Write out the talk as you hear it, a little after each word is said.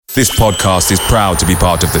This podcast is proud to be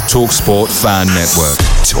part of the TalkSport Fan Network.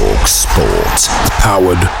 TalkSport.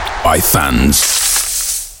 Powered by fans.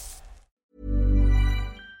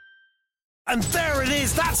 And there it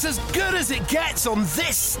is, that's as good as it gets on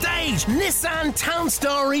this stage. Nissan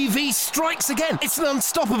Townstar EV strikes again. It's an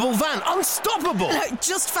unstoppable van, unstoppable.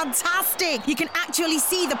 Just fantastic. You can actually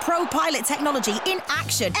see the ProPilot technology in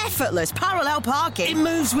action. Effortless parallel parking. It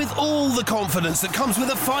moves with all the confidence that comes with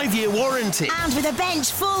a 5-year warranty. And with a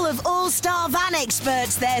bench full of all-star van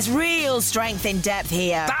experts, there's real strength in depth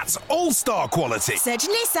here. That's all-star quality. Search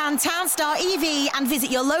Nissan Townstar EV and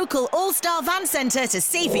visit your local all-star van centre to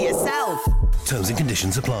see for yourself. Terms and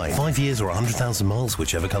conditions apply. 5 years or 100,000 miles,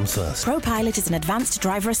 whichever comes first. ProPilot is an advanced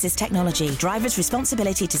driver assist technology. Driver's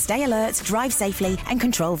responsibility to stay alert, drive safely, and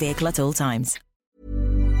control vehicle at all times.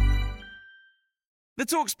 The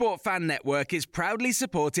TalkSport Fan Network is proudly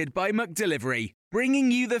supported by McDelivery, bringing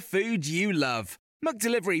you the food you love.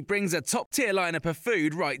 McDelivery brings a top-tier lineup of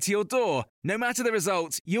food right to your door. No matter the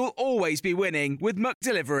result, you'll always be winning with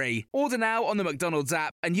McDelivery. Order now on the McDonald's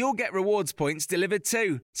app and you'll get rewards points delivered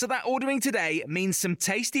too. So that ordering today means some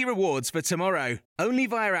tasty rewards for tomorrow. Only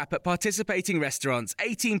via app at participating restaurants.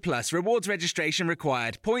 18 plus. Rewards registration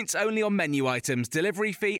required. Points only on menu items.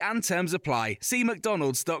 Delivery fee and terms apply. See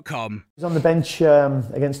mcdonalds.com. He was on the bench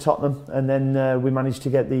against Tottenham, and then we managed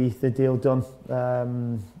to get the deal done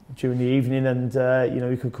during the evening, and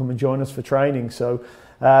he could come and join us for training. So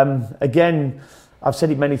again, I've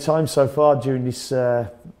said it many times so far during this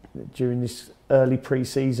early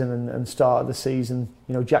pre-season and start of the season.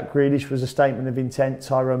 Jack Grealish was a statement of intent.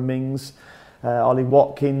 Tyrone Mings, Ollie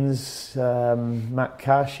Watkins, Matt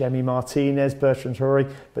Cash, Emi Martinez, Bertrand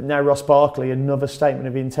Traore, but now Ross Barkley, another statement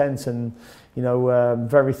of intent. And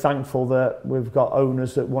very thankful that we've got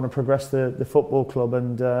owners that want to progress the football club,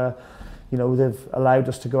 and they've allowed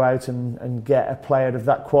us to go out and get a player of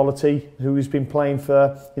that quality who's been playing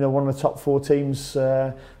for one of the top 4 teams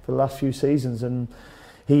for the last few seasons, and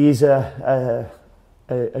he is a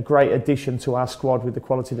great addition to our squad with the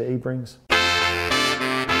quality that he brings.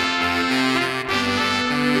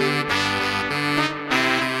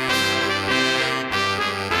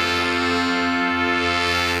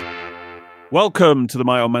 Welcome to the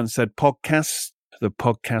My Old Man Said podcast, the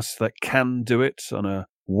podcast that can do it on a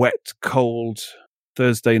wet, cold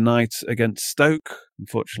Thursday night against Stoke.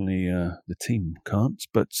 Unfortunately, the team can't.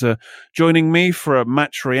 But joining me for a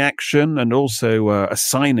match reaction and also a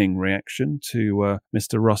signing reaction to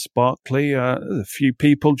Mr. Ross Barkley, a few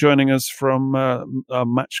people joining us from our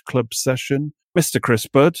match club session. Mr. Chris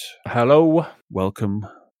Budd. Hello. Welcome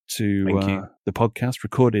to the podcast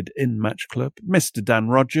recorded in Match Club. Mr. Dan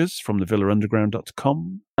Rogers from the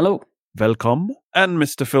villaunderground.com. Hello. Welcome. And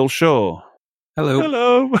Mr. Phil Shaw. Hello.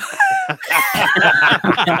 Hello.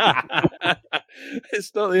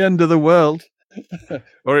 It's not the end of the world.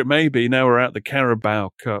 Or it may be, now we're at the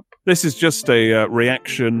Carabao Cup. This is just a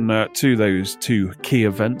reaction to those 2 key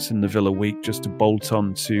events in the Villa week, just to bolt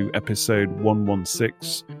on to episode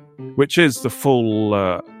 116, which is the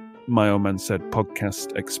full My Old Man Said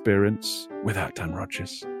podcast experience without Dan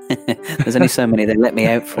Rogers. There's only so many they let me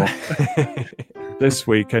out for. This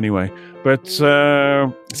week, anyway. But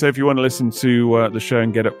so if you want to listen to the show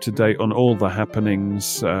and get up to date on all the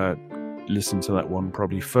happenings, listen to that one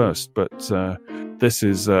probably first. But this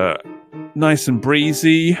is nice and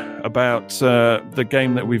breezy about the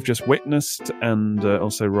game that we've just witnessed, and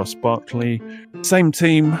also Ross Barkley. Same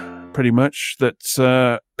team, pretty much,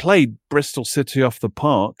 that played Bristol City off the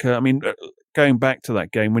park. Going back to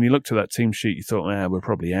that game, when you looked at that team sheet, you thought, we're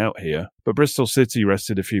probably out here. But Bristol City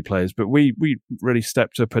rested a few players, but we really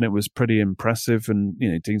stepped up, and it was pretty impressive. And,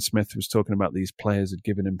 Dean Smith was talking about these players had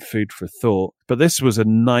given him food for thought. But this was a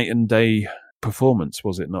night and day performance,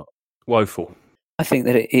 was it not? Woeful. I think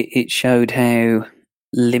that it showed how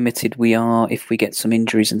limited we are if we get some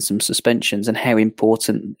injuries and some suspensions, and how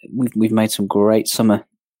important we've made some great summer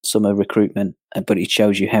recruitment, but it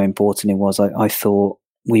shows you how important it was. I thought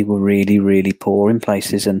we were really, really poor in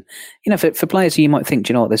places. And, for players you might think,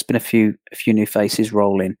 there's been a few new faces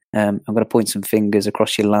rolling. I'm going to point some fingers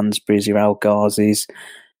across your Lansburys, your Al Ghazis,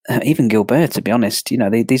 even Gilbert, to be honest.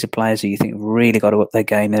 These are players who you think have really got to up their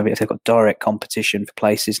game. They've got direct competition for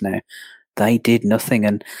places now. They did nothing.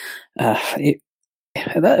 And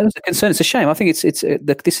that was a concern. It's a shame. I think this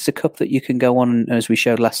is a cup that you can go on, as we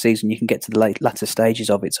showed last season, you can get to the latter stages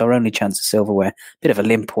of it. It's our only chance of silverware. Bit of a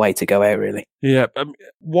limp way to go out, really. Yeah.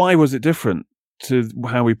 Why was it different to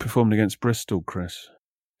how we performed against Bristol, Chris?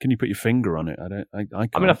 Can you put your finger on it?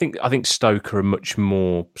 I think Stoke are a much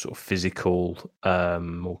more sort of physical,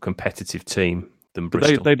 more competitive team than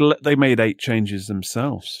Bristol. They made 8 changes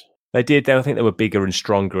themselves. They did. I think they were bigger and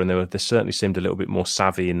stronger, and they certainly seemed a little bit more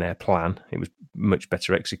savvy in their plan. It was much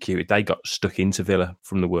better executed. They got stuck into Villa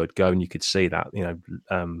from the word go, and you could see that.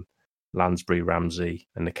 Lansbury, Ramsey,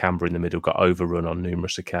 and the Canberra in the middle got overrun on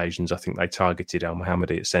numerous occasions. I think they targeted El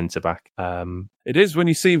Mohammadi at centre back. It is when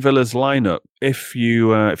you see Villa's lineup. If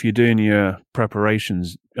you're doing your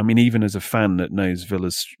preparations, I mean, even as a fan that knows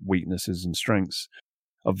Villa's weaknesses and strengths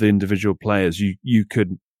of the individual players, you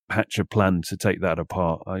could hatch a plan to take that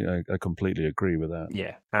apart. I completely agree with that.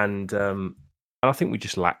 Yeah, and I think we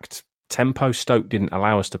just lacked tempo. Stoke didn't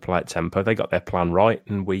allow us to play at tempo. They got their plan right,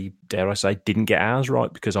 and we, dare I say, didn't get ours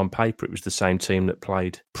right, because on paper it was the same team that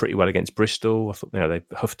played pretty well against Bristol. I thought, they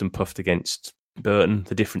huffed and puffed against Burton.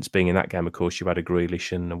 The difference being in that game, of course, you had a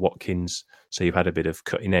Grealish and a Watkins, so you had a bit of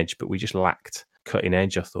cutting edge, but we just lacked cutting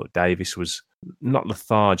edge. I thought Davis was not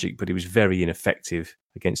lethargic, but he was very ineffective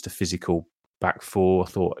against a physical back four. I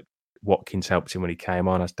thought Watkins helped him when he came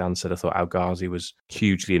on. As Dan said, I thought El Ghazi was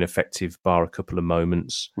hugely ineffective, bar a couple of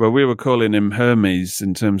moments. Well, we were calling him Hermes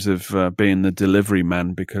in terms of being the delivery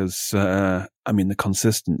man, because the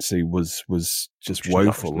consistency was just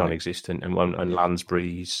woeful, non-existent. And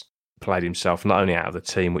Lansbury's played himself not only out of the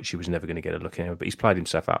team, which he was never going to get a look at, but he's played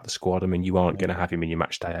himself out of the squad. I mean, you aren't going to have him in your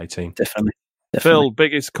match day 18. Definitely. Phil,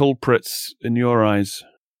 biggest culprits in your eyes?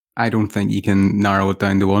 I don't think you can narrow it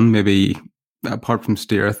down to one. Maybe apart from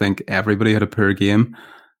Steer, I think everybody had a poor game.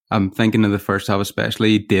 I'm thinking of the first half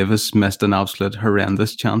especially. Davis missed an absolute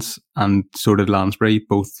horrendous chance, and so did Lansbury.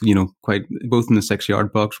 Both in the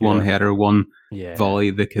 6-yard box. One header, one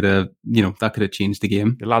volley that could have changed the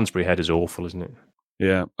game. The Lansbury header is awful, isn't it?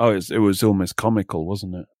 Yeah. Oh, it was almost comical,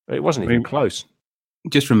 wasn't it? It wasn't even close.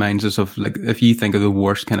 Just reminds us of, like, if you think of the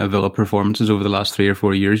worst kind of Villa performances over the last 3 or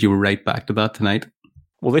 4 years, you were right back to that tonight.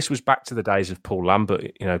 Well, this was back to the days of Paul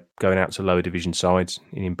Lambert, going out to lower division sides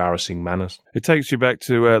in embarrassing manners. It takes you back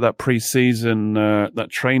to that pre-season, that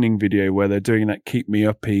training video where they're doing that keep me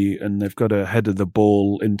uppy, and they've got to header the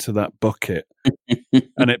ball into that bucket.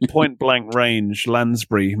 And at point blank range,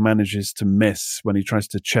 Lansbury manages to miss when he tries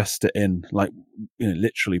to chest it in, like,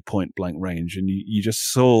 literally point blank range. And you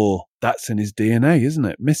just saw that's in his DNA, isn't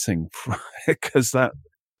it? Missing, because that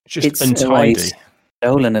just untidy.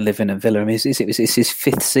 Dolan are living at Villa. I mean, it's his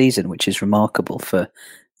 5th season, which is remarkable for.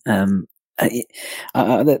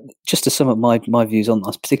 Just to sum up my views on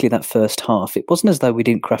this, particularly that first half, it wasn't as though we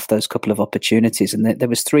didn't craft those couple of opportunities, and there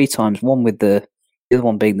was 3 times. One with the other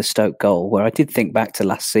one being the Stoke goal, where I did think back to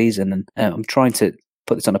last season, and I'm trying to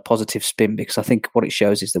put this on a positive spin, because I think what it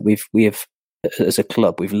shows is that we have. As a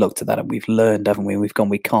club, we've looked at that and we've learned, haven't we? We've gone,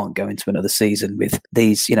 we can't go into another season with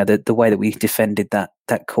these, the way that we defended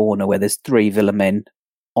that corner where there's 3 Villa men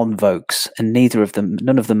on Vokes, and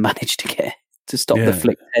none of them managed to stop the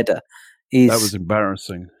flick header. That was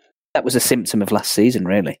embarrassing. That was a symptom of last season,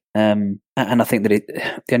 really. And I think that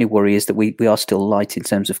the only worry is that we are still light in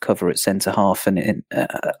terms of cover at centre half, and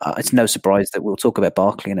it's no surprise that we'll talk about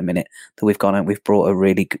Barkley in a minute, that we've gone out and we've brought a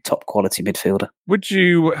really good, top quality midfielder. Would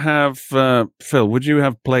you have, Phil,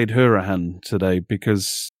 played Hourihane today?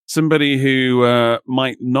 Because somebody who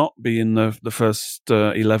might not be in the first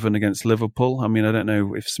 11 against Liverpool. I mean, I don't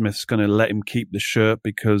know if Smith's going to let him keep the shirt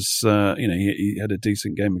because, he had a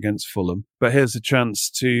decent game against Fulham. But here's a chance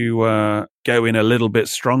to go in a little bit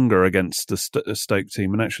stronger against a Stoke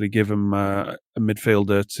team and actually give him a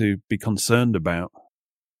midfielder to be concerned about.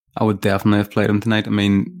 I would definitely have played him tonight. I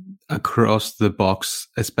mean, across the box,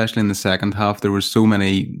 especially in the second half, there were so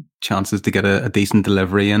many chances to get a decent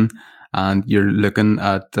delivery in. And you're looking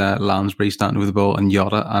at Lansbury standing with the ball and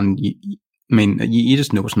Jota, and you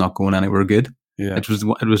just know it's not going anywhere good. Yeah. It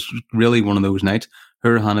was really one of those nights.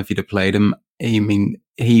 Hourihane, if you'd have played him,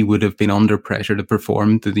 he would have been under pressure to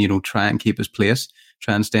perform, to try and keep his place,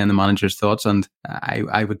 try and stay in the manager's thoughts, and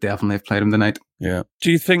I would definitely have played him tonight. Yeah.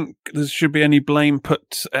 Do you think there should be any blame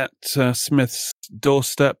put at Smith's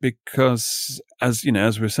doorstep? Because as we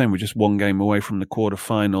were saying, we're just 1 game away from the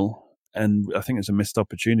quarter-final. And I think there's a missed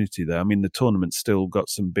opportunity there. I mean, the tournament's still got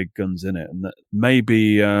some big guns in it, and that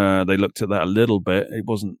maybe they looked at that a little bit. It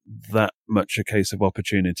wasn't that much a case of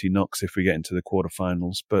opportunity knocks if we get into the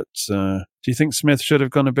quarterfinals. But do you think Smith should have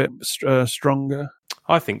gone a bit stronger?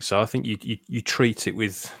 I think so. I think you treat it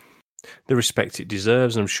with the respect it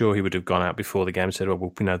deserves. I'm sure he would have gone out before the game and said,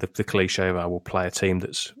 "Well, the cliche of we'll play a team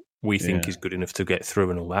that's we think is good enough to get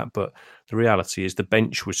through and all that." But the reality is the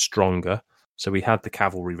bench was stronger. So we had the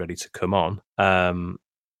cavalry ready to come on.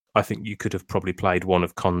 I think you could have probably played one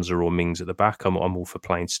of Konza or Mings at the back. I'm all for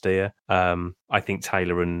playing Steer. I think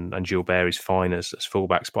Taylor and Gilbert is fine as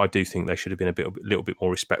fullbacks, but I do think they should have been a little bit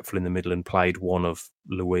more respectful in the middle and played one of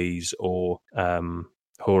Louise or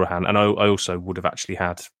Horahan. And I also would have actually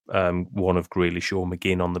had one of Grealish or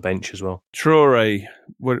McGinn on the bench as well. Traore,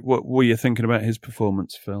 what were you thinking about his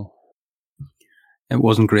performance, Phil? It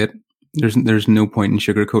wasn't great. There's no point in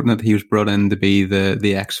sugarcoating it. He was brought in to be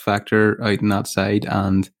the X factor out on that side,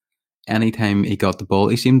 and anytime he got the ball,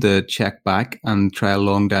 he seemed to check back and try a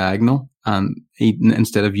long diagonal, and he,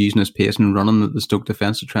 instead of using his pace and running at the Stoke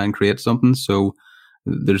defence to try and create something. So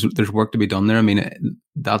there's work to be done there. I mean,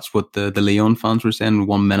 that's what the Lyon fans were saying.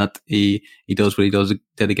 1 minute he does what he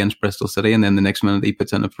did against Bristol City, and then the next minute he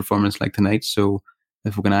puts in a performance like tonight. So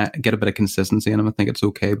if we're going to get a bit of consistency in him, I think it's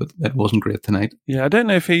okay, but it wasn't great tonight. Yeah, I don't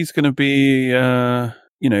know if he's going to be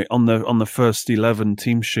on the first 11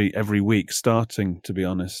 team sheet every week starting, to be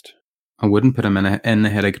honest. I wouldn't put him in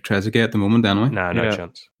ahead of Trezeguet at the moment, anyway. No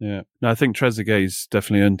chance. Yeah, no, I think Trezeguet's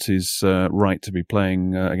definitely earned his right to be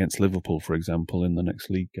playing against Liverpool, for example, in the next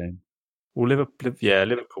league game. Well,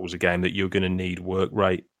 Liverpool's a game that you're going to need work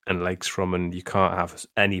rate and legs from, and you can't have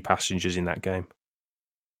any passengers in that game.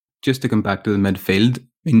 Just to come back to the midfield,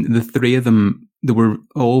 I mean, the three of them, they were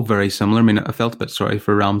all very similar. I mean, I felt a bit sorry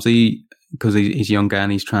for Ramsey because he's a young guy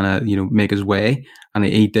and he's trying to, make his way. And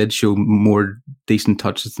he did show more decent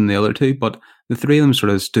touches than the other two. But the three of them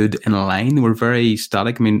sort of stood in a line. They were very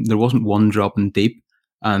static. I mean, there wasn't one dropping deep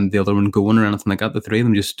and the other one going or anything like that. The three of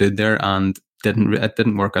them just stood there and it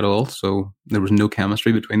didn't work at all. So there was no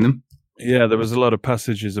chemistry between them. Yeah, there was a lot of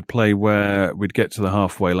passages of play where we'd get to the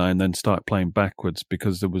halfway line, then start playing backwards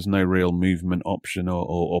because there was no real movement option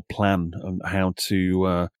or plan on how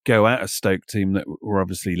to go at a Stoke team that were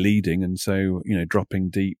obviously leading, and so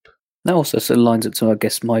dropping deep. That also sort of lines up to, I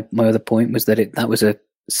guess, my other point was that that was a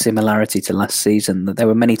similarity to last season. That there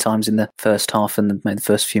were many times in the first half and the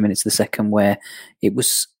first few minutes of the second where it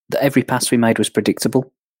was that every pass we made was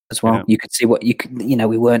predictable as well. Yeah. You could see what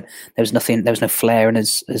we weren't, there was no flair, and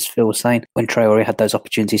as Phil was saying, when Traore had those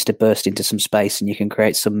opportunities to burst into some space and you can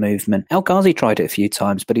create some movement. El Ghazi tried it a few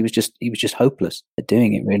times, but he was just hopeless at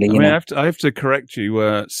doing it, really. I have to correct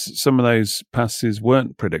you. Some of those passes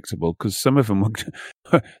weren't predictable because some of them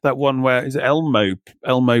were that one where is Elmo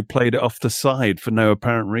played it off the side for no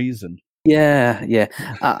apparent reason. Yeah.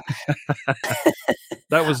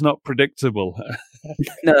 That was not predictable.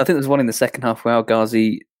 No, I think there was one in the second half where El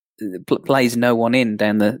Ghazi plays no one in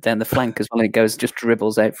down the flank as well. It goes, just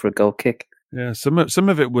dribbles out for a goal kick. Yeah, some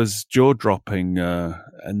of it was jaw dropping,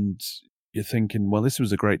 and you're thinking, well, this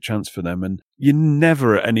was a great chance for them, and you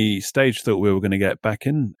never at any stage thought we were going to get back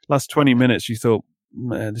in. Last 20 minutes, you thought,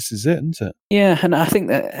 this is it, isn't it? Yeah, and I think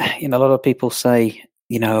that a lot of people say,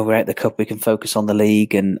 we're out the cup, we can focus on the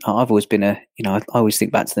league. And I've always been I always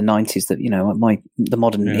think back to the 90s that, the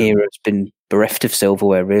modern era has been bereft of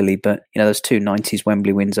silverware, really. But, those two 90s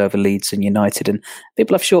Wembley wins over Leeds and United, and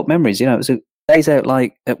people have short memories. It was days out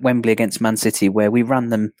like at Wembley against Man City where we ran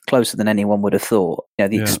them closer than anyone would have thought.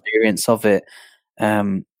 Experience of it,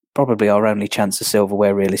 probably our only chance of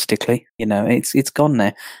silverware, realistically. It's gone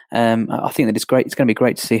now. I think that it's great. It's going to be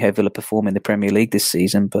great to see how Villa perform in the Premier League this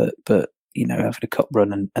season, but after the cup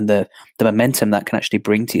run and the momentum that can actually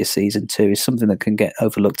bring to your season too is something that can get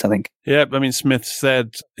overlooked, I think. Yeah, I mean, Smith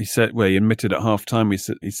said, he admitted at half-time, he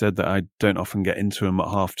said that I don't often get into him at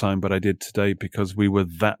half-time, but I did today because we were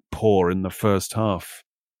that poor in the first half.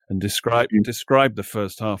 And described the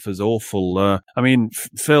first half as awful.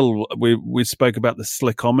 Phil, we spoke about the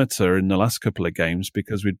slickometer in the last couple of games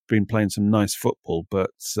because we'd been playing some nice football,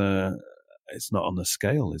 but it's not on the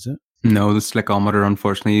scale, is it? No, the slickometer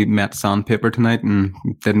unfortunately met sandpaper tonight and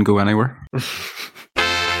didn't go anywhere.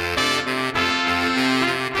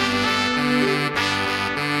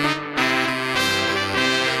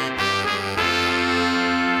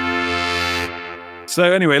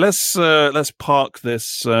 So anyway, let's park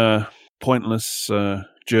this pointless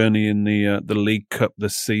journey in the League Cup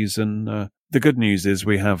this season. The good news is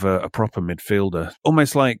we have a proper midfielder.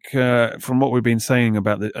 Almost like from what we've been saying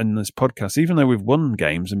about in this podcast, even though we've won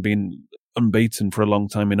games and been unbeaten for a long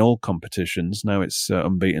time in all competitions, now it's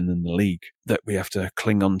unbeaten in the league that we have to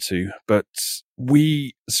cling on to. But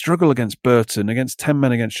we struggle against Burton, against 10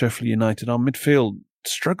 men against Sheffield United. Our midfield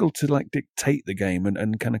struggle to dictate the game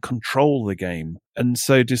and kind of control the game. And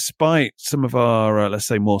so despite some of our, let's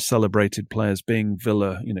say, more celebrated players being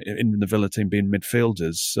Villa, in the Villa team being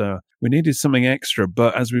midfielders, we needed something extra.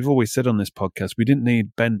 But as we've always said on this podcast, we didn't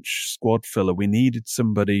need bench squad filler. We needed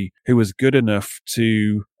somebody who was good enough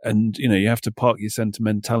to, and, you have to park your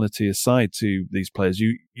sentimentality aside to these players.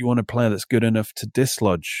 You want a player that's good enough to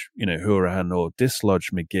dislodge, Horahan or dislodge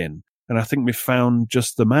McGinn. And I think we found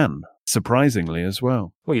just the man, surprisingly as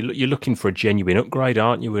well. Well, you're looking for a genuine upgrade,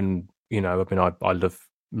 aren't you? And, I love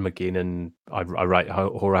McGinn and I rate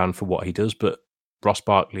Horan for what he does, but Ross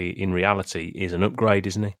Barkley in reality is an upgrade,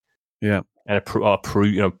 isn't he? Yeah. And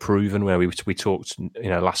proven where we talked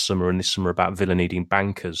last summer and this summer about Villa needing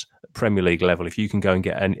bankers at Premier League level. If you can go and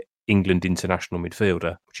get an England international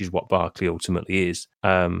midfielder, which is what Barkley ultimately is,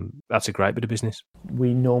 that's a great bit of business.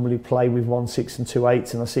 We normally play with 1 6 and 2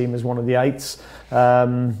 8s, and I see him as one of the 8s.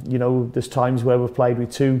 There's times where we've played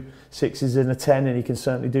with 2 6s and a 10, and he can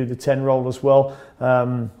certainly do the 10 role as well.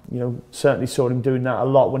 Certainly saw him doing that a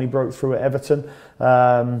lot when he broke through at Everton.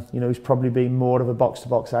 He's probably been more of a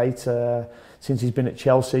box-to-box 8 since he's been at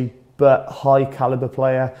Chelsea, but high calibre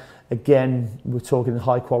player. Again, we're talking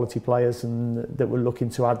high quality players and that we're looking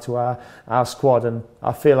to add to our squad, and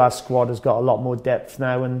I feel our squad has got a lot more depth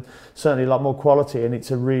now and certainly a lot more quality, and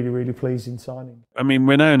it's a really, really pleasing signing. I mean,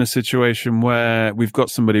 we're now in a situation where we've got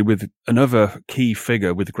somebody with another key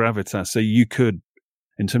figure with gravitas, so you could,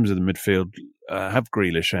 in terms of the midfield, have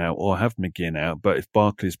Grealish out or have McGinn out, but if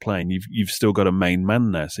Barkley's playing, you've still got a main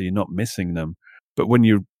man there, so you're not missing them. But when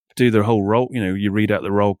you do the whole roll, you read out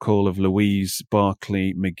the roll call of Luiz,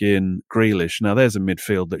 Barkley, McGinn, Grealish. Now there's a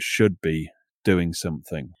midfield that should be doing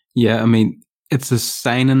something. Yeah, I mean, it's a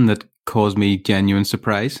signing that caused me genuine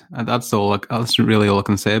surprise. That's really all I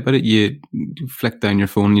can say about it. You flick down your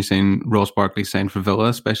phone and you're saying Ross Barkley signed for Villa,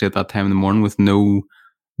 especially at that time in the morning with no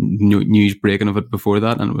news breaking of it before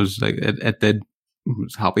that, and it was like it did. It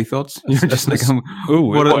was happy thoughts. You're just like,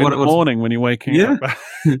 what morning when you're waking up?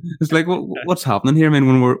 It's like, what's happening here? I mean,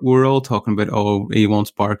 when we're all talking about, he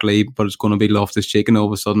wants Barkley, but it's going to be Loftus-Cheek, and all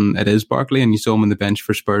of a sudden it is Barkley, and you saw him on the bench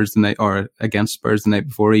for Spurs the night, or against Spurs the night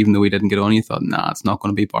before, even though he didn't get on, you thought, nah, it's not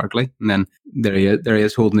going to be Barkley. And then there he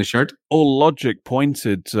is holding the shirt. All logic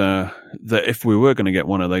pointed that if we were going to get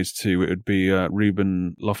one of those two, it would be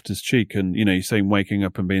Ruben Loftus-Cheek. And, you're saying waking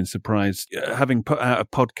up and being surprised. Having put out a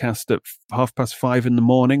podcast at 5:30 in the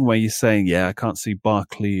morning where you're saying, I can't see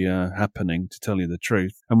Barkley happening, to tell you the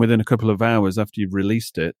truth. And within a couple of hours after you've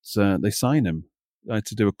released it, they sign him. I had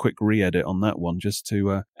to do a quick re-edit on that one just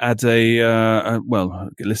to add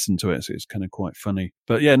listen to it. So it's kind of quite funny.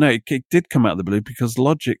 But it did come out of the blue because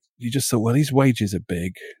logic, you just thought, well, his wages are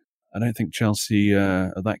big. I don't think Chelsea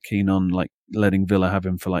are that keen on letting Villa have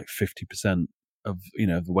him for 50% of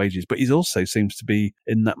the wages, but he also seems to be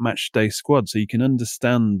in that match day squad, so you can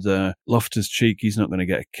understand Loftus-Cheek. He's not going to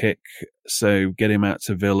get a kick, so get him out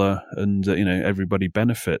to Villa, and everybody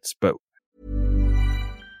benefits. But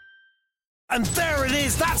And there it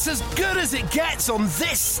is, that's as good as it gets on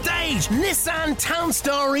this stage. Nissan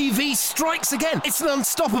Townstar EV strikes again. It's an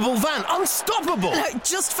unstoppable van, unstoppable.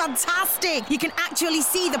 Just fantastic. You can actually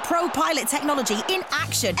see the ProPilot technology in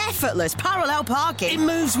action. Effortless parallel parking. It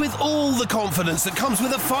moves with all the confidence that comes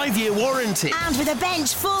with a 5-year warranty. And with a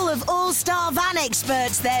bench full of all-star van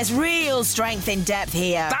experts, there's real strength in depth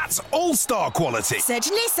here. That's all-star quality. Search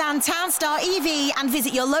Nissan Townstar EV and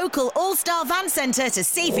visit your local all-star van centre to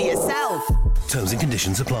see for yourself. Terms and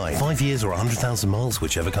conditions apply. 5 years or 100,000 miles,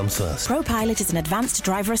 whichever comes first. ProPilot is an advanced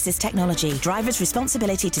driver assist technology. Driver's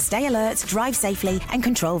responsibility to stay alert, drive safely, and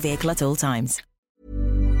control vehicle at all times.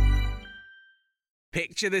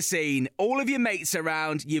 Picture the scene. All of your mates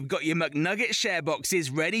around, you've got your McNugget share boxes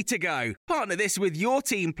ready to go. Partner this with your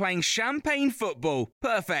team playing champagne football.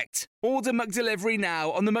 Perfect. Order McDelivery now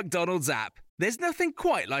on the McDonald's app. There's nothing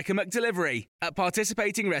quite like a McDelivery. At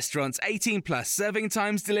participating restaurants, 18 plus, serving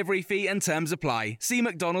times, delivery fee and terms apply. See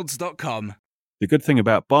mcdonalds.com. The good thing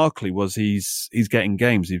about Barkley was he's getting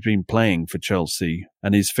games. He's been playing for Chelsea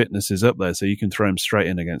and his fitness is up there, so you can throw him straight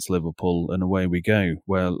in against Liverpool and away we go.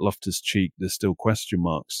 Where Loftus-Cheek, there's still question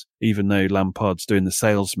marks. Even though Lampard's doing the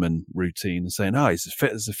salesman routine and saying, he's as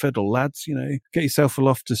fit as a fiddle, lads, get yourself a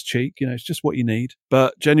Loftus-Cheek, it's just what you need.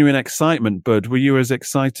 But genuine excitement, Bud, were you as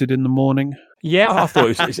excited in the morning? Yeah, I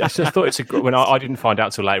thought it's a good one. I didn't find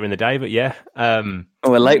out till later in the day, but yeah. A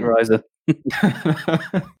late riser.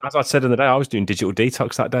 As I said in the day, I was doing digital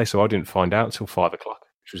detox that day, so I didn't find out till 5 o'clock,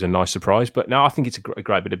 which was a nice surprise. But no, I think it's a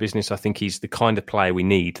great bit of business. I think he's the kind of player we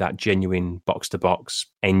need, that genuine box-to-box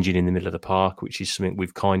engine in the middle of the park, which is something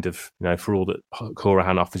we've kind of, for all that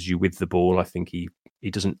Hourihane offers you with the ball, I think he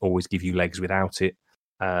doesn't always give you legs without it.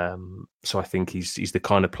 So I think he's the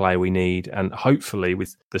kind of player we need, and hopefully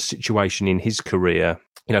with the situation in his career,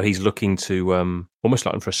 he's looking to almost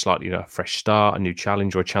looking for a slightly fresh start, a new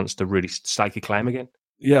challenge, or a chance to really stake a claim again.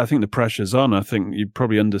 Yeah, I think the pressure's on. I think you're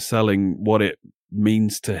probably underselling what it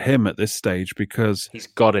means to him at this stage, because he's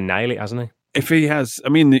got to nail it, hasn't he? If he has,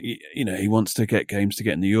 he wants to get games to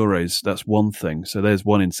get in the Euros. That's one thing. So there's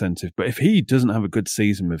one incentive. But if he doesn't have a good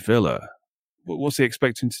season with Villa, what's he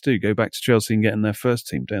expecting to do? Go back to Chelsea and get in their first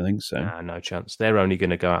team? Don't think so. Nah, no chance. They're only going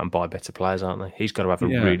to go out and buy better players, aren't they? He's got to have a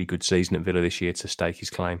really good season at Villa this year to stake his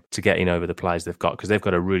claim, to get in over the players they've got, because they've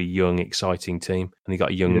got a really young, exciting team, and they've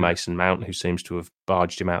got a young Mason Mount who seems to have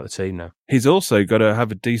barged him out of the team now. He's also got to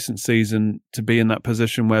have a decent season to be in that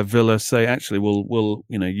position where Villa say, actually, we'll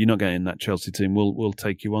you're not getting in that Chelsea team. We'll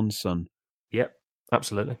take you on, son. Yep,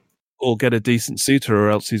 absolutely. Or get a decent suitor, or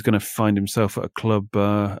else he's going to find himself at a club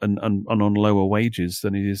and on lower wages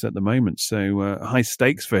than he is at the moment. So high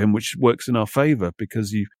stakes for him, which works in our favour,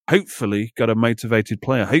 because you hopefully got a motivated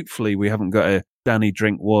player. Hopefully we haven't got a Danny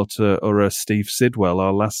Drinkwater or a Steve Sidwell,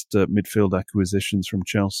 our last midfield acquisitions from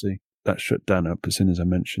Chelsea. That shut Dan up as soon as I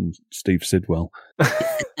mentioned Steve Sidwell.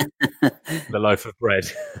 The loaf of bread.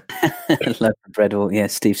 Loaf of bread, or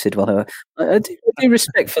Steve Sidwell. I do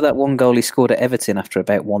respect for that one goal he scored at Everton after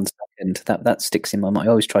about 1 second. That sticks in my mind. I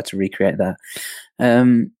always try to recreate that.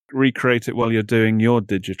 Recreate it while you're doing your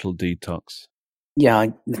digital detox. Yeah,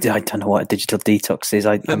 I don't know what a digital detox is.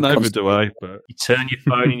 Neither do I. But you turn your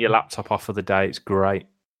phone and your laptop off for the day. It's great.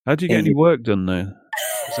 How do you get any work done now?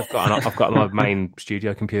 I've got my main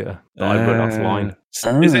studio computer that I run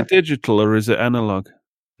offline. Is it digital or is it analog?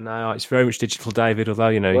 No, it's very much digital, David,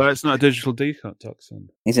 although, Well, it's not a digital detox then.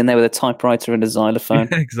 He's in there with a typewriter and a xylophone.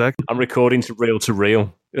 Yeah, exactly. I'm recording to reel.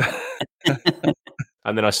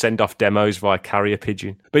 And then I send off demos via carrier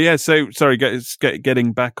pigeon. But yeah, so sorry,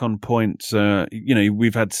 getting back on point.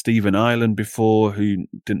 We've had Stephen Ireland before, who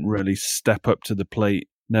didn't really step up to the plate.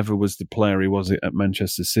 Never was the player he was at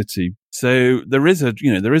Manchester City. So there is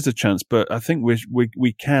a chance, but I think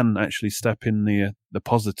we can actually step in the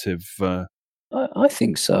positive. I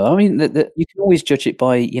think so. I mean, you can always judge it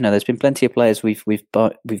by, there's been plenty of players we've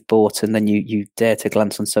bought, and then you dare to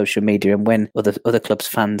glance on social media, and when other clubs'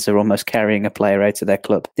 fans are almost carrying a player out of their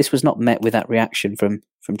club, this was not met with that reaction from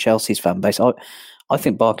Chelsea's fan base. I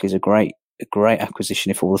think Barkley's a great acquisition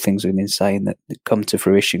if all the things we've been saying that come to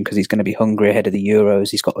fruition, because he's going to be hungry ahead of the Euros.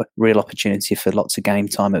 He's got a real opportunity for lots of game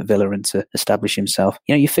time at Villa and to establish himself.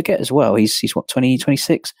 You forget as well, he's what,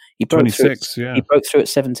 26? He broke 26, through, He broke through at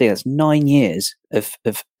 17. That's 9 years of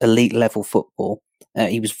elite level football.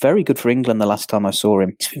 He was very good for England the last time I saw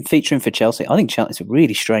him. He's been featuring for Chelsea. I think it's a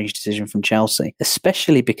really strange decision from Chelsea,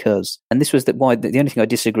 especially because, and this was the only thing I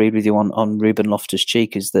disagreed with you on Ruben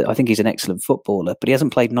Loftus-Cheek, is that I think he's an excellent footballer, but he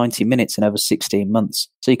hasn't played 90 minutes in over 16 months.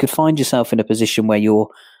 So you could find yourself in a position where you're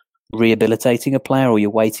rehabilitating a player, or you're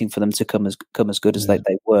waiting for them to come as good as they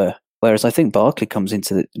were. Whereas I think Barkley comes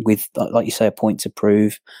into with, like you say, a point to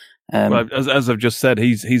prove. Well, as I've just said,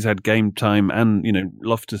 he's had game time, and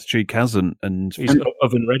Loftus-Cheek hasn't, and he's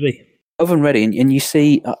oven ready. And you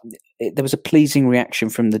see, there was a pleasing reaction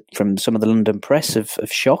from some of the London press of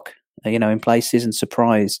shock, in places, and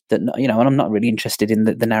surprise that and I'm not really interested in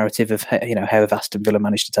the narrative of how have Aston Villa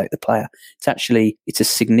managed to take the player. It's a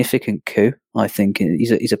significant coup. I think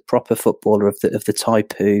he's a proper footballer of the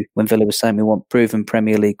type who, when Villa was saying we want proven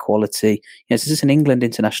Premier League quality, this is an England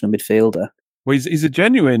international midfielder. Well, he's a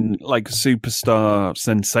genuine, superstar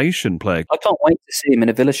sensation player. I can't wait to see him in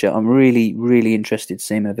a Villa shirt. I'm really, really interested to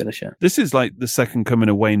see him in a Villa shirt. This is like the second coming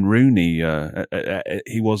of Wayne Rooney.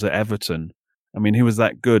 He was at Everton. I mean, he was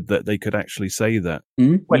that good that they could actually say that.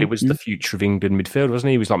 Mm-hmm. Well, he was the future of England midfield, wasn't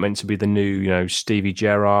he? He was meant to be the new, Stevie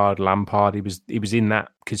Gerrard, Lampard. He was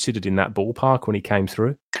considered in that ballpark when he came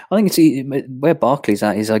through. I think where Barkley's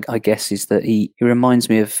at is, I guess, is that he reminds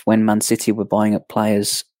me of when Man City were buying up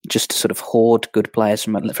players just to sort of hoard good players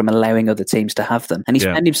from allowing other teams to have them. And he's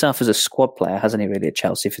found himself as a squad player, hasn't he, really, at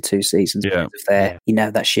Chelsea for 2 seasons? Yeah. Because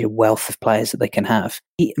of that sheer wealth of players that they can have.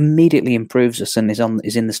 He immediately improves us and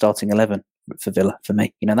is in the starting 11 for Villa, for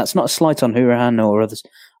me. That's not a slight on Hourihane or others.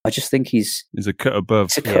 I just think he's a cut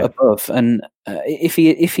above. He's a cut above. And if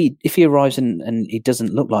he arrives and he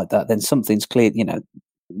doesn't look like that, then something's clear,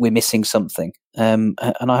 we're missing something. And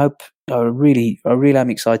I really am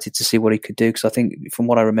excited to see what he could do, because I think from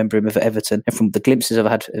what I remember him of at Everton and from the glimpses I've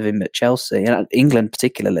had of him at Chelsea and England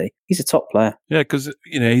particularly, he's a top player. Yeah, because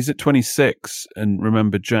he's at 26, and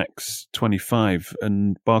remember Jack's 25,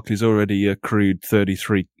 and Barkley's already accrued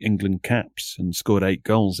 33 England caps and scored 8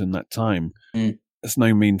 goals in that time. Mm. That's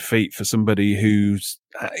no mean feat for somebody who's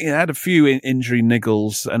had a few injury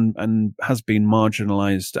niggles and has been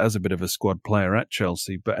marginalised as a bit of a squad player at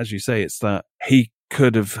Chelsea. But as you say, it's that he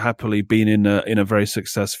could have happily been in a very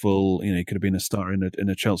successful, he could have been a star in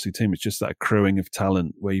a Chelsea team. It's just that accruing of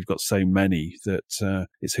talent where you've got so many that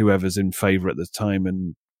it's whoever's in favour at the time.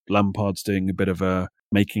 And Lampard's doing a bit of a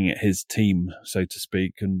making it his team, so to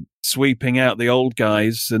speak, and sweeping out the old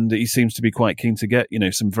guys. And he seems to be quite keen to get,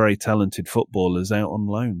 some very talented footballers out on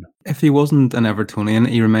loan. If he wasn't an Evertonian,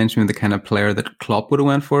 he reminds me of the kind of player that Klopp would have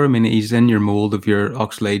went for. I mean, he's in your mould of your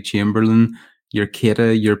Oxlade-Chamberlain, your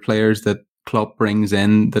Keita, your players that Klopp brings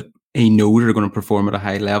in that he knows are going to perform at a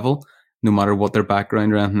high level, no matter what their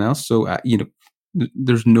background or anything else. So,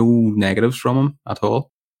 there's no negatives from him at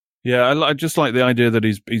all. Yeah, I just like the idea that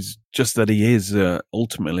he is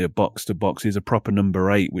ultimately a box to box. He's a proper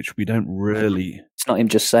number 8, which we don't really. It's not him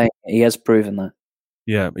just saying it. He has proven that.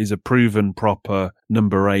 Yeah, he's a proven proper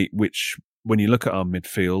number 8. Which, when you look at our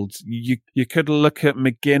midfield, you could look at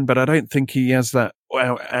McGinn, but I don't think he has that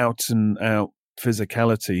out and out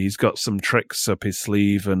physicality. He's got some tricks up his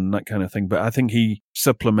sleeve and that kind of thing, but I think he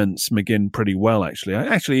supplements McGinn pretty well.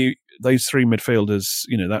 Actually, those three midfielders,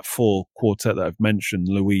 that 4 quartet that I've mentioned,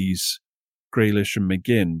 Luiz, Grealish and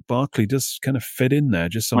McGinn, Barkley does kind of fit in there,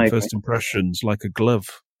 just on first impressions, like a glove.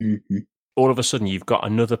 Mm-hmm. All of a sudden, you've got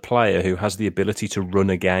another player who has the ability to run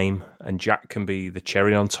a game, and Jack can be the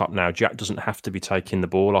cherry on top now. Jack doesn't have to be taking the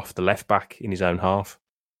ball off the left back in his own half.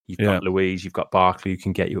 You've got Luiz, you've got Barkley who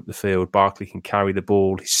can get you up the field. Barkley can carry the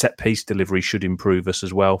ball. His set-piece delivery should improve us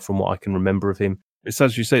as well, from what I can remember of him. It's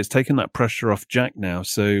as you say, it's taken that pressure off Jack now.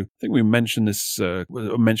 So I think we mentioned this on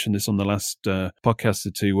the last podcast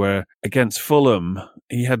or two, where against Fulham,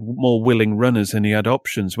 he had more willing runners and he had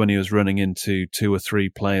options when he was running into 2 or 3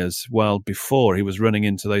 players, while before he was running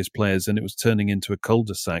into those players and it was turning into a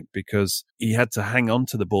cul-de-sac because he had to hang on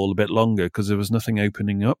to the ball a bit longer because there was nothing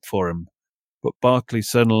opening up for him. But Barkley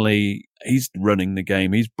suddenly, he's running the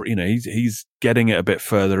game. He's getting it a bit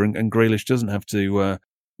further, and Grealish doesn't have to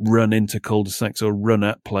run into cul-de-sacs or run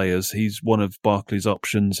at players. He's one of Barkley's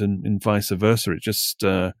options, and vice versa. It just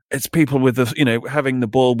it's people with having the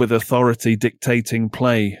ball with authority, dictating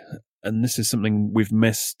play. And this is something we've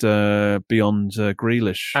missed beyond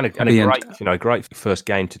Grealish. And a great first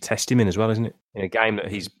game to test him in as well, isn't it? In a game that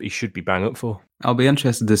he should be bang up for. I'll be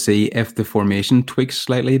interested to see if the formation tweaks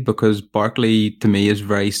slightly, because Barkley, to me, is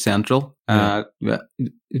very central. Yeah.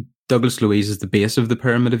 Douglas Luiz is the base of the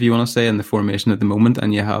pyramid, if you want to say, in the formation at the moment,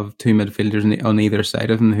 and you have 2 midfielders on either side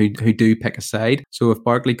of him who do pick a side. So if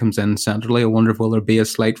Barkley comes in centrally, I wonder if will there be a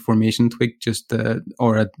slight formation tweak,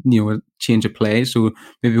 or a change of play. So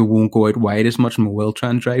maybe we won't go out wide as much, and we will try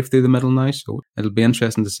and drive through the middle now. So it'll be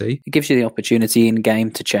interesting to see. It gives you the opportunity in game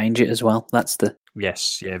to change it as well. That's the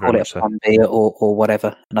very much so. Or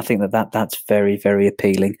whatever. And I think that's very, very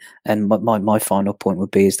appealing. And my final point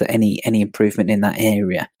would be is that any improvement in that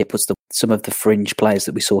area, it puts some of the fringe players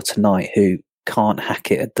that we saw tonight who can't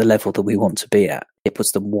hack it at the level that we want to be at, it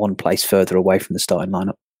puts them one place further away from the starting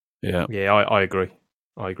lineup. Yeah, I agree.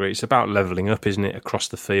 It's about levelling up, isn't it, across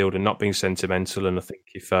the field and not being sentimental. And I think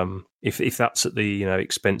if that's at the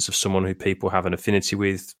expense of someone who people have an affinity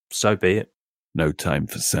with, so be it. No time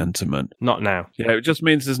for sentiment. Not now. Yeah, it just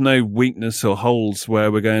means there's no weakness or holes where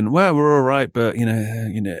we're going, well, we're all right, but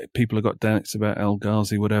people have got doubts about El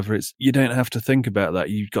Ghazi, whatever. You don't have to think about that.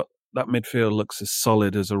 You've got that midfield looks as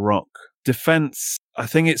solid as a rock. Defense, I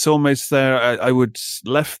think it's almost there. I would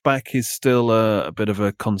left back is still a bit of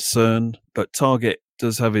a concern, but Target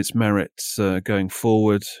does have its merits going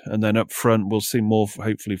forward, and then up front we'll see more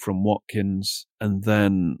hopefully from Watkins, and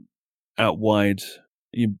then out wide.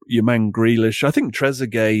 Your man Grealish. I think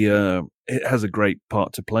Trezeguet has a great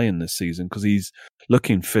part to play in this season because he's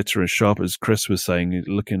looking fitter and sharper, as Chris was saying. He's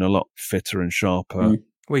looking a lot fitter and sharper. Mm.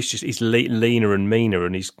 Well, he's leaner and meaner,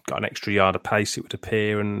 and he's got an extra yard of pace, it would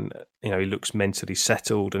appear, and he looks mentally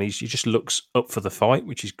settled, and he just looks up for the fight,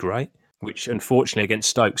 which is great. Which, unfortunately,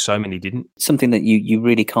 against Stoke, so many didn't. Something that you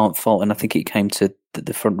really can't fault, and I think it came to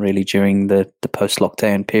the front really during the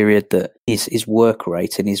post-lockdown period, that his work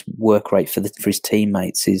rate and his work rate for his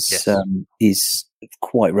teammates is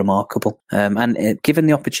quite remarkable. And given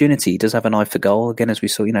the opportunity, he does have an eye for goal. Again, as we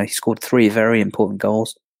saw, he scored 3 very important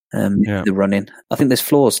goals. The run-in. I think there's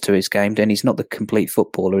flaws to his game, and he's not the complete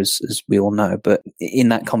footballer, as we all know. But in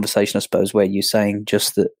that conversation, I suppose, where you're saying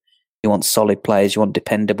just that you want solid players, you want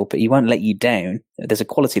dependable, but he won't let you down. There's a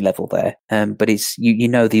quality level there, but it's you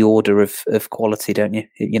know the order of quality, don't you?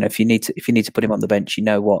 If you need to put him on the bench,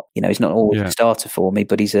 what he's not always a starter for me,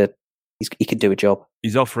 but he can do a job.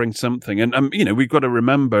 he's offering something. And, we've got to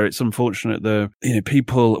remember it's unfortunate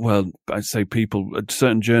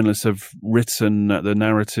certain journalists have written the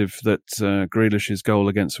narrative that Grealish's goal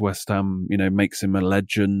against West Ham, makes him a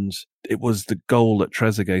legend. It was the goal that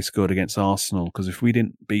Trezeguet scored against Arsenal, because if we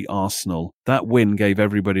didn't beat Arsenal, that win gave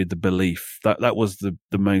everybody the belief that was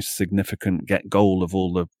the most significant goal of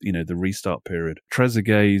all the restart period.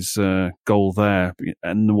 Trezeguet's goal there,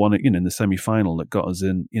 and the one in the semi-final that got us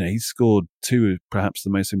in, he scored two of perhaps the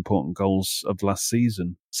most important goals of last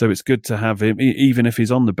season. So it's good to have him, even if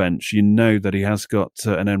he's on the bench, that he has got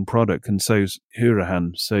an end product, and so's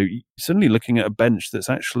Hourihane. So suddenly looking at a bench that's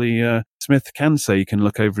actually, Smith can say he can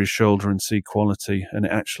look over his shoulder and see quality, and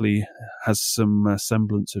it actually has some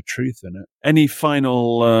semblance of truth in it. Any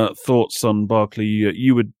final thoughts on Barkley?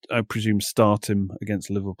 You would, I presume, start him against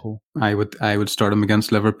Liverpool? I would start him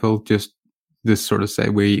against Liverpool, just sort of say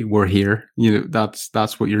we're here.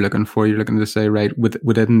 That's what you're looking for. You're looking to say, right,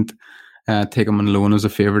 we didn't take him on loan as a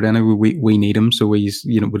favourite anyway. We need him, so we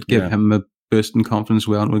would give him a boost in confidence,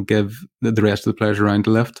 and would give the rest of the players around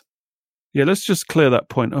a lift. Yeah, let's just clear that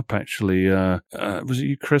point up. Actually, was it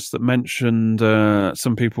you, Chris, that mentioned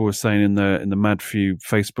some people were saying in the Mad Few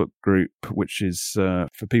Facebook group, which is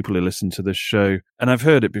for people who listen to this show, and I've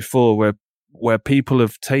heard it before, where people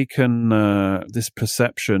have taken this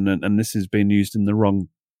perception, and this has been used in the wrong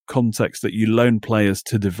context, that you loan players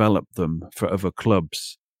to develop them for other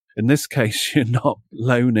clubs. In this case, you're not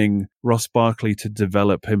loaning Ross Barkley to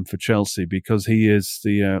develop him for Chelsea, because he is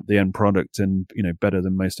the end product and, better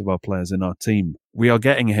than most of our players in our team. We are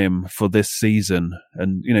getting him for this season,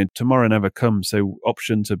 and, tomorrow never comes. So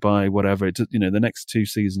option to buy whatever, the next 2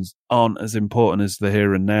 seasons aren't as important as the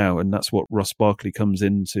here and now. And that's what Ross Barkley comes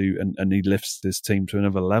into, and he lifts this team to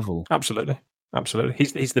another level. Absolutely.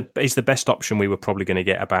 He's the best option we were probably going to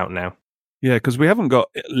get about now. Yeah, because we haven't got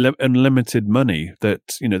unlimited money that,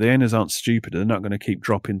 the owners aren't stupid. They're not going to keep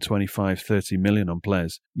dropping 25, 30 million on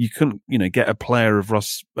players. You couldn't, get a player of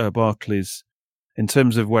Ross Barkley's, in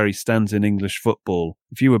terms of where he stands in English football.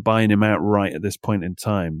 If you were buying him outright at this point in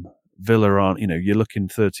time, Villa aren't, you're looking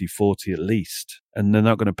 30, 40 at least. And they're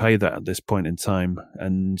not going to pay that at this point in time.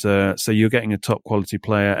 And so you're getting a top quality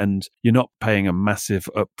player, and you're not paying a massive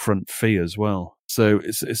upfront fee as well. So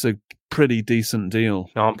it's a pretty decent deal.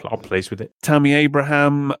 No, I'm pleased with it. Tammy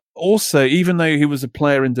Abraham, also, even though he was a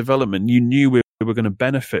player in development, you knew we were going to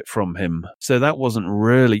benefit from him. So that wasn't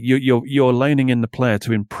really, you're loaning in the player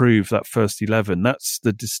to improve that first 11. That's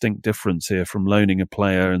the distinct difference here from loaning a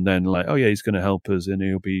player and then he's going to help us and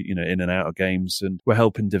he'll be, in and out of games, and we're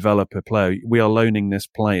helping develop a player. We are loaning this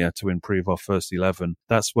player to improve our first 11.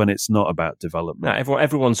 That's when it's not about development. No,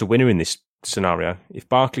 everyone's a winner in this scenario. If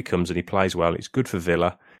Barkley comes and he plays well, it's good for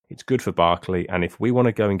Villa, it's good for Barkley, and if we want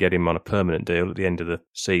to go and get him on a permanent deal at the end of the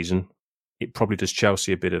season, it probably does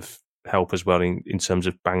Chelsea a bit of help as well in terms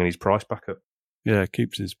of banging his price back up. Yeah,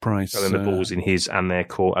 keeps his price. So then the ball's in his and their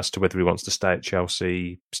court as to whether he wants to stay at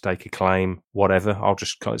Chelsea, stake a claim, whatever.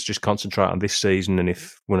 Let's just concentrate on this season, and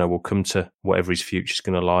if we'll come to whatever his future's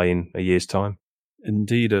going to lie in a year's time.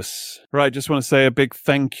 Indeedus. Right, just want to say a big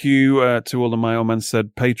thank you to all the My Old Man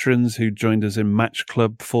Said patrons who joined us in Match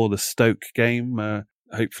Club for the Stoke game.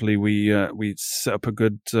 Hopefully we set up a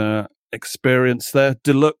good experience there.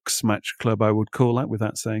 Deluxe Match Club, I would call that,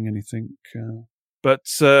 without saying anything. But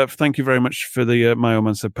thank you very much for the My Old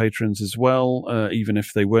Man Said patrons as well, even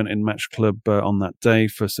if they weren't in Match Club on that day,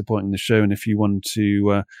 for supporting the show. And if you want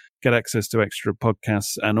to get access to extra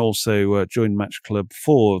podcasts and also join Match Club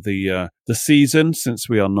for the season, since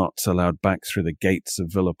we are not allowed back through the gates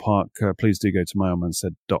of Villa Park, please do go to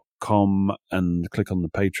myoldmansaid.com and click on the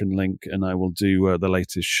patron link, and I will do the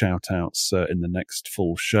latest shout-outs in the next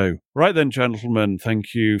full show. Right then, gentlemen,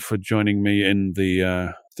 thank you for joining me in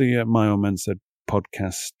the My Old Man Said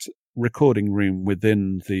podcast recording room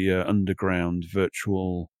within the underground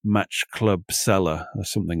virtual Match Club cellar or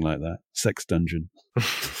something like that. Sex dungeon.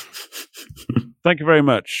 Thank you very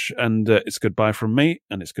much, and it's goodbye from me,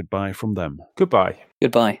 and it's goodbye from them. Goodbye.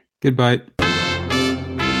 Goodbye. Goodbye.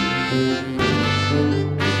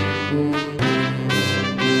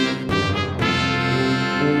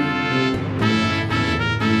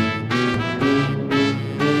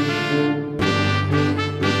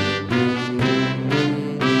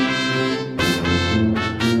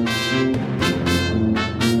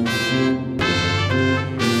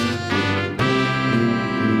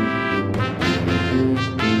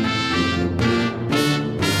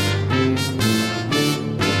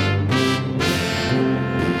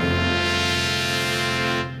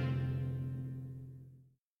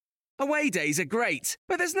 Away days are great,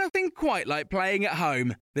 but there's nothing quite like playing at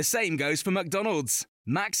home. The same goes for McDonald's.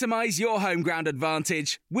 Maximise your home ground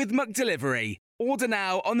advantage with McDelivery. Order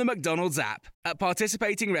now on the McDonald's app. At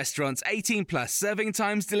participating restaurants, 18 plus, serving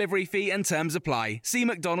times, delivery fee and terms apply. See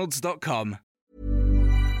mcdonalds.com.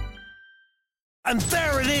 And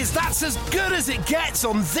there it is, that's as good as it gets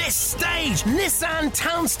on this stage. Nissan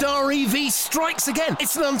Townstar EV strikes again.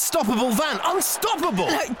 It's an unstoppable van, unstoppable.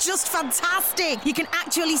 Just fantastic. You can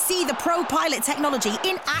actually see the ProPilot technology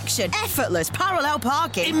in action. Effortless parallel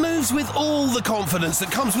parking. It moves with all the confidence that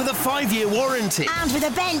comes with a 5-year warranty. And with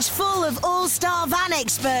a bench full of all-star van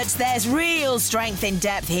experts, there's real strength in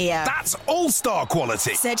depth here. That's all-star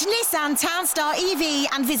quality. Search Nissan Townstar EV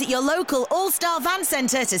and visit your local all-star van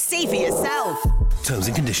centre to see for yourself. Terms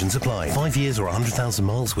and conditions apply. 5 years or 100,000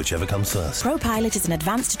 miles, whichever comes first. ProPilot is an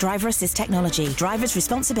advanced driver assist technology. Driver's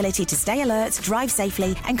responsibility to stay alert, drive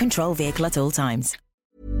safely and control vehicle at all times.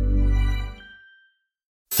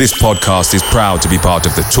 This podcast is proud to be part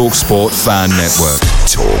of the TalkSport Fan Network.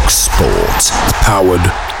 TalkSport.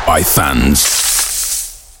 Powered by fans.